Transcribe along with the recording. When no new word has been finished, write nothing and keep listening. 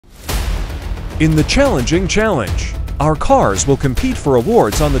In the challenging challenge, our cars will compete for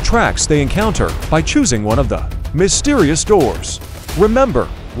awards on the tracks they encounter by choosing one of the mysterious doors. Remember,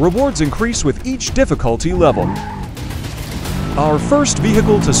 rewards increase with each difficulty level. Our first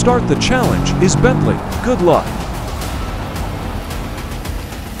vehicle to start the challenge is Bentley. Good luck!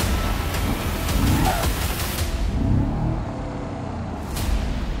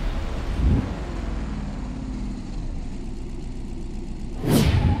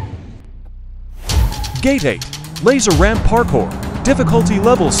 Gate 8. Laser Ramp Parkour. Difficulty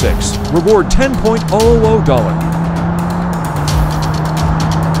Level 6. Reward $10.000.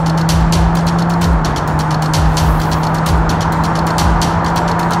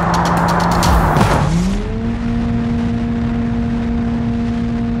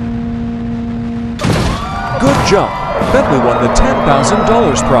 Good jump! Bentley won the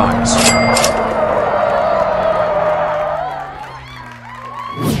 $10,000 prize.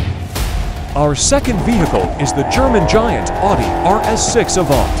 Our second vehicle is the German giant Audi RS6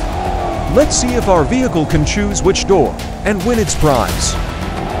 Avant. Let's see if our vehicle can choose which door and win its prize.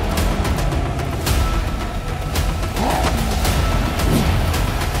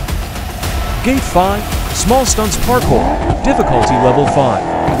 Gate 5, Small Stunts Parkour, Difficulty Level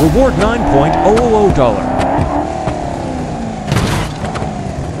 5, Reward $9.000.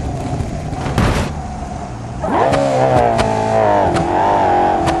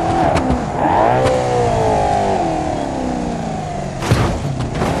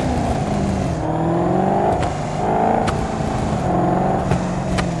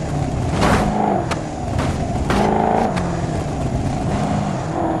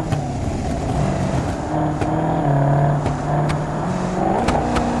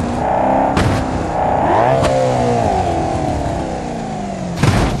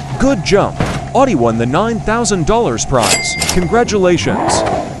 Good jump! Audi won the $9,000 prize. Congratulations!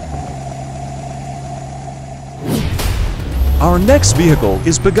 Our next vehicle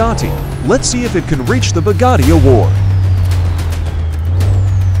is Bugatti. Let's see if it can reach the Bugatti award.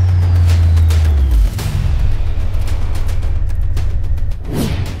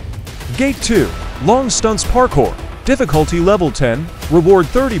 Gate 2, Long Stunts Parkour. Difficulty Level 10. Reward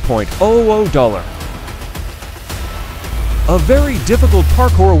 $30.000. A very difficult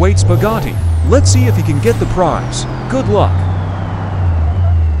parkour awaits Bugatti. Let's see if he can get the prize. Good luck!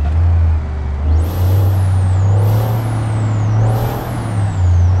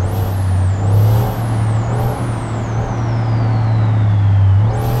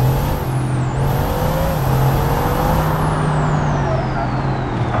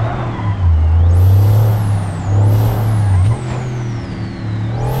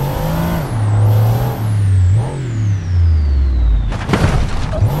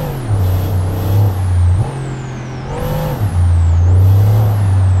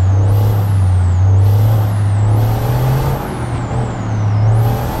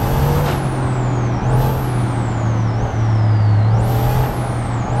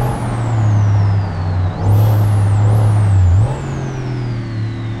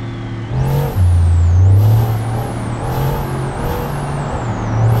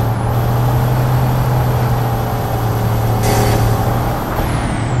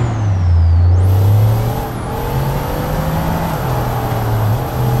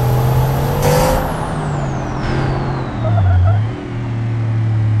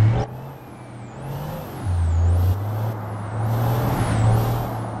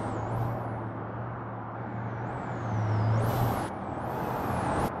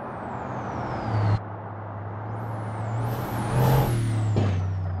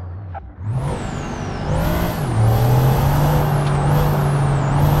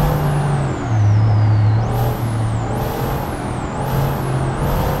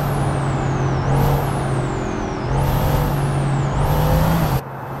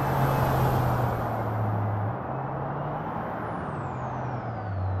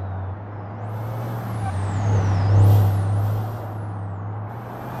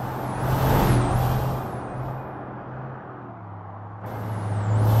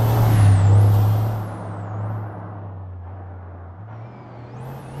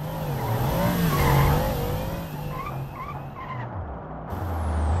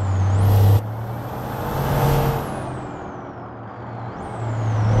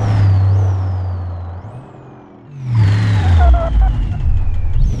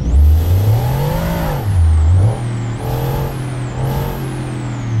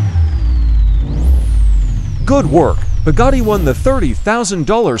 Good work! Bugatti won the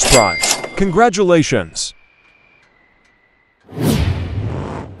 $30,000 prize. Congratulations!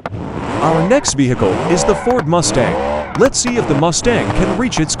 Our next vehicle is the Ford Mustang. Let's see if the Mustang can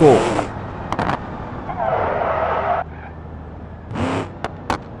reach its goal.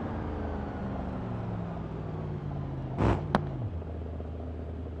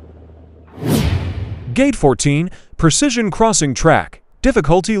 Gate 14, Precision Crossing Track,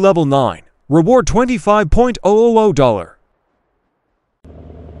 difficulty level 9, reward $25,000.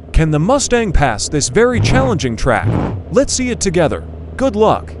 Can the Mustang pass this very challenging track? Let's see it together. Good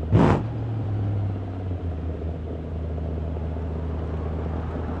luck!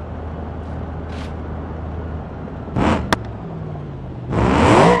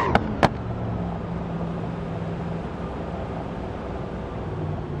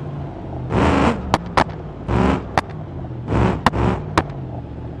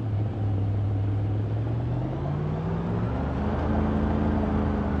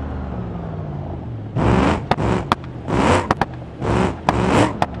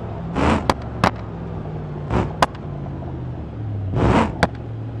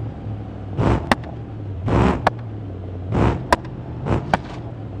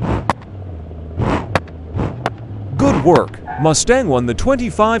 Good work! Mustang won the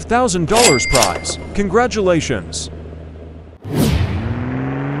 $25,000 prize. Congratulations!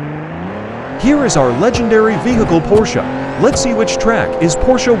 Here is our legendary vehicle Porsche. Let's see which track is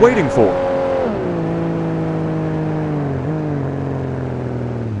Porsche waiting for.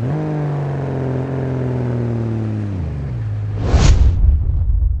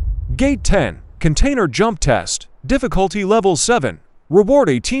 Gate 10, Container Jump Test, difficulty level 7, reward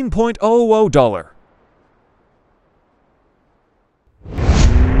 $18,000.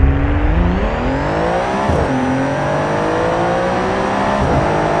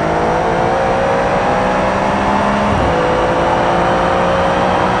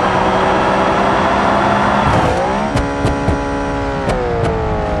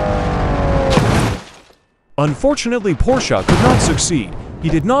 Unfortunately, Porsche could not succeed. He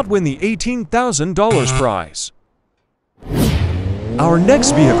did not win the $18,000 prize. Our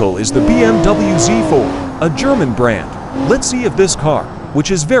next vehicle is the BMW Z4, a German brand. Let's see if this car, which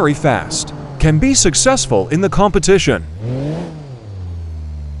is very fast, can be successful in the competition.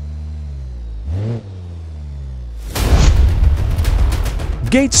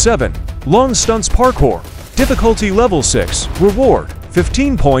 Gate 7, Long Stunts Parkour, difficulty level 6, reward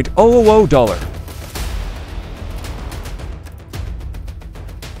 $15,000.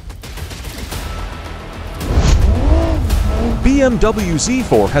 BMW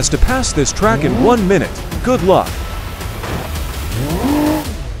Z4 has to pass this track in 1 minute. Good luck!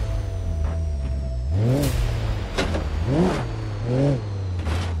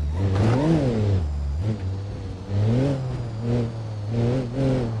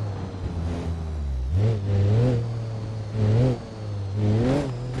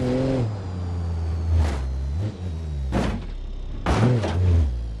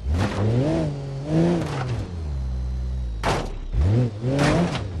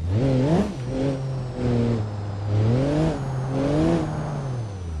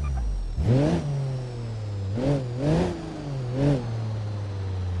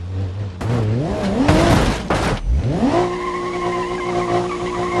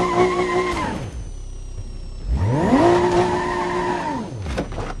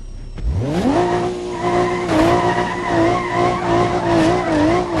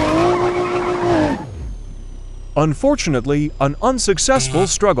 Unfortunately, an unsuccessful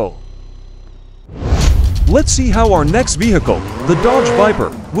struggle. Let's see how our next vehicle, the Dodge Viper,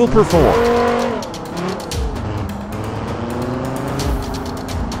 will perform.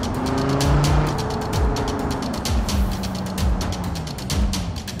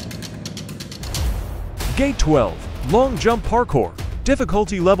 Gate 12, Long Jump Parkour,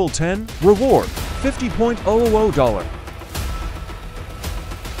 difficulty level 10, reward $50,000.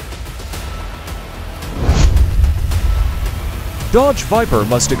 Dodge Viper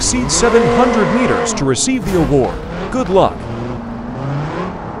must exceed 700 meters to receive the award. Good luck!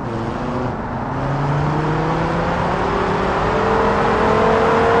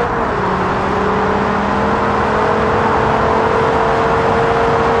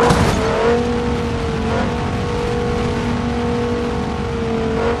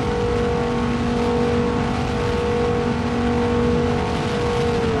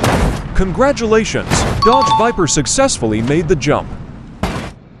 Congratulations! Dodge Viper successfully made the jump.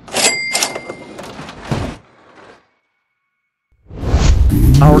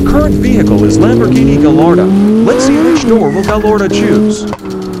 Our current vehicle is Lamborghini Gallardo. Let's see which door will Gallardo choose.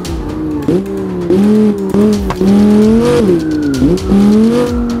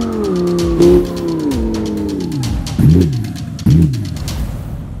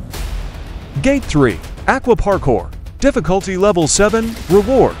 Gate 3, Aqua Parkour, difficulty level 7,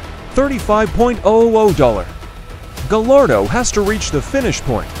 reward $35,000. Gallardo has to reach the finish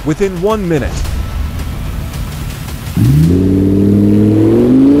point within 1 minute.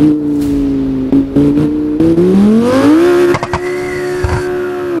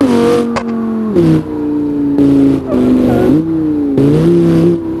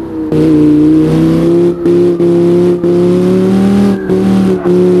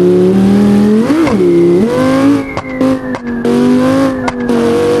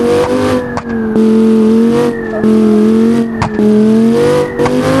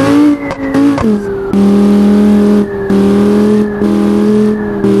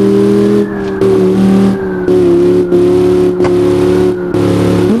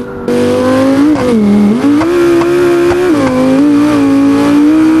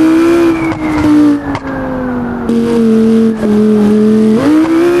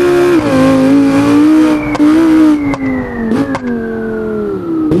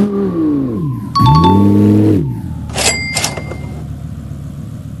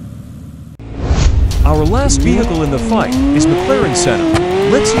 Our last vehicle in the fight is McLaren Senna.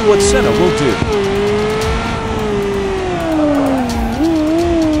 Let's see what Senna will do.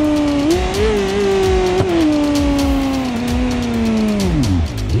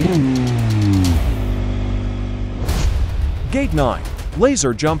 Gate 9,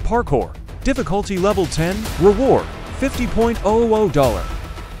 Laser Jump Parkour. Difficulty Level 10, Reward, $50.00.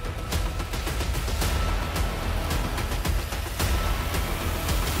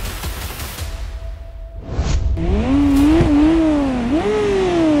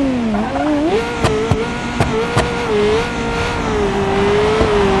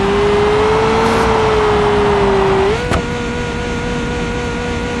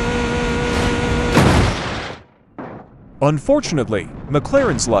 Unfortunately,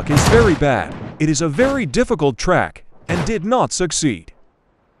 McLaren's luck is very bad. It is a very difficult track and did not succeed.